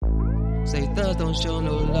Say thugs don't show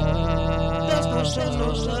no love. Thugs don't show no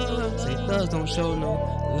love. Say thugs don't show no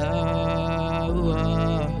love.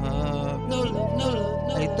 No love, no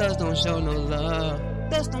love. Say thugs don't show no love.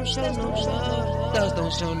 Thugs don't show no love. Thugs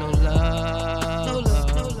don't show no love. No love,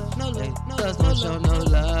 no love, no love. Thugs don't show no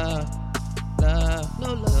love. Love,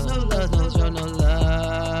 no love, no love. Thugs don't show no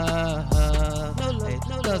love. No love, no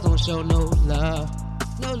love. Thugs don't show no love.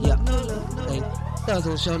 No love, no love, no love. Thugs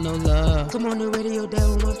don't show no love. Come on the radio,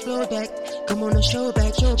 down my flow back. Come on the show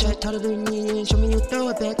back. Jack taller than me and show me you throw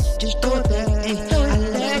it back. Just throw it back. Ay, I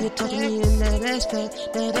love you talking to me in that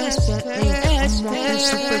aspect. That aspect. Ay, I'm walking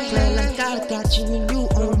super flat like I got you and you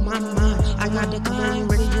on my mind. I got to come on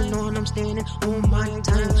ready, you know, and I'm standing on my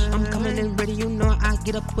time. I'm coming in ready, you know. I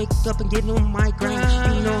get up, wake up, and get on my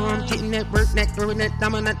grind. You know I'm getting that work, that throwing that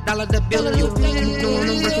dime on that dollar, that bill. You know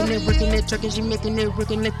I'm working that truck, and she making it,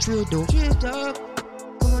 working that drill, though.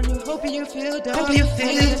 Hoping you feel, dog. Hoping you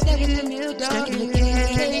feel. Stacking the meal, dog. Stacking the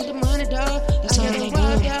cash. Take the money, dog. That's all I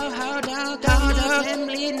walk out, how down, dog.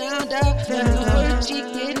 Family now, dog. Family, she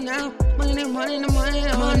getting out. Money, money, money,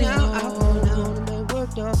 on now. I hold down that work,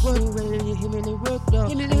 dog. Work ready, you hear me, they work, dog.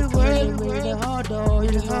 Give me the work, ready to hard,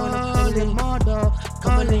 dog. You hard, them hard, dog.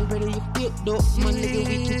 Calling, ready, you feel, dog. My nigga,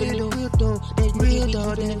 we keeping it real, dog. That real,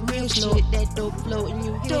 dog. That real shit, that dope flow, and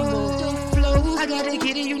you hear me. I gotta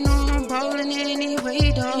get it, you know I'm ballin'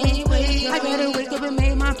 anyway, dog. I gotta wake up and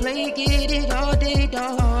make my play, get it all day,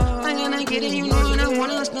 dog. I gotta get it, you know, and I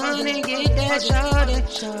wanna stun and get that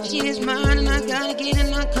shawty. She is mine and I gotta get it,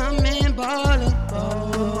 and I come and ballin'.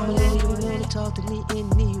 You wanna talk to me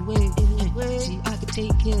anyway. See, I can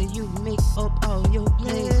take care of you, make up all your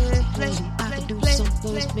plans. See, I can do some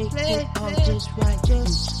things, make it all just right.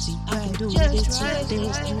 See, I can do this, some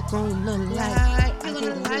things you gonna like. I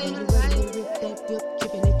get ready, with that whip,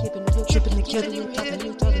 tripping and killing you,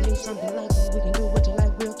 talking me something like this. We can do what you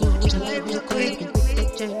like, real quick, what you like, real quick. You can quick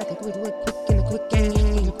that chain like a quick in a quick game.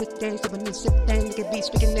 In a quick game, sipping and sip thing. They can be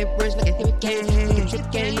speaking their words like a hip game. They can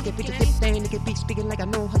trip game, they can beat the flip thing. They can be speaking like I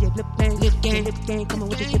know how you lip thing. Lip game, come on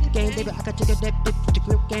with your lip game, baby. I got to get that dip with your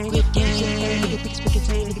grip game. Grip game, they can be speaking,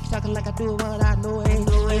 saying, they can talking like I do what I know. Ain't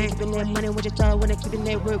keeping that money with your talk when they keeping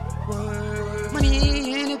that work. Money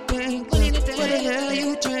in the bank, money in the bank. What the hell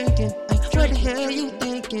you drinking? What the hell you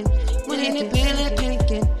thinking? Money in the bank, like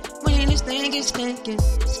tanking. Money in this thing is stinking.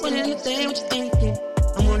 Money in the thing, what you thinking?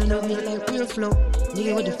 I'm on the hill like real flow.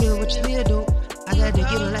 Nigga, what the feel, what you feel, though? I gotta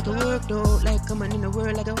get it like a work, though. Like coming in the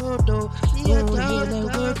world like a work, though. Going here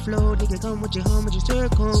like workflow. Nigga, come with your home, with your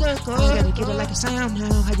circle. I gotta get it like a sound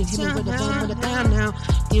now. How you hit me with the bum, with the down now.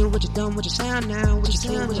 Deal what you done, with your sound now. What you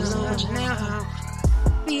feel, what you know, what you now, how.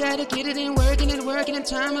 We gotta get it in working in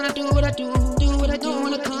time, and I do what I do what I do.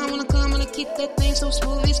 Wanna come, wanna keep that thing so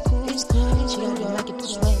smooth, it's cool. She don't like it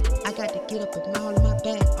this way. I got to get up and all in my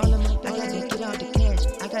bag, I got to get out the cash.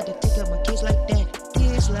 I got to take up my kids like that.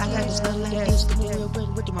 I got to stuff like this, the real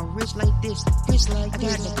red with my wrist like this. I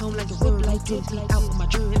got to come like a whip like this. Out with my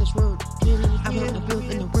drill in this world. I want the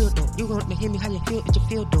real in the real though. You want to hear me how you feel in your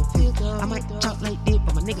field though. I might talk like this,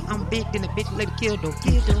 but my nigga I'm big, then the bitch let it kill though.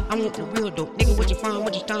 I want the real though. Nigga, what you find,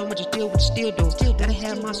 what you time, what you steal, though. Gotta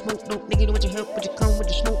have my smoke though. Nigga, what you help, what you come, what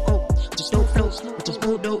you smoke, oh. What you smoke flow, what you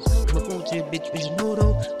smoke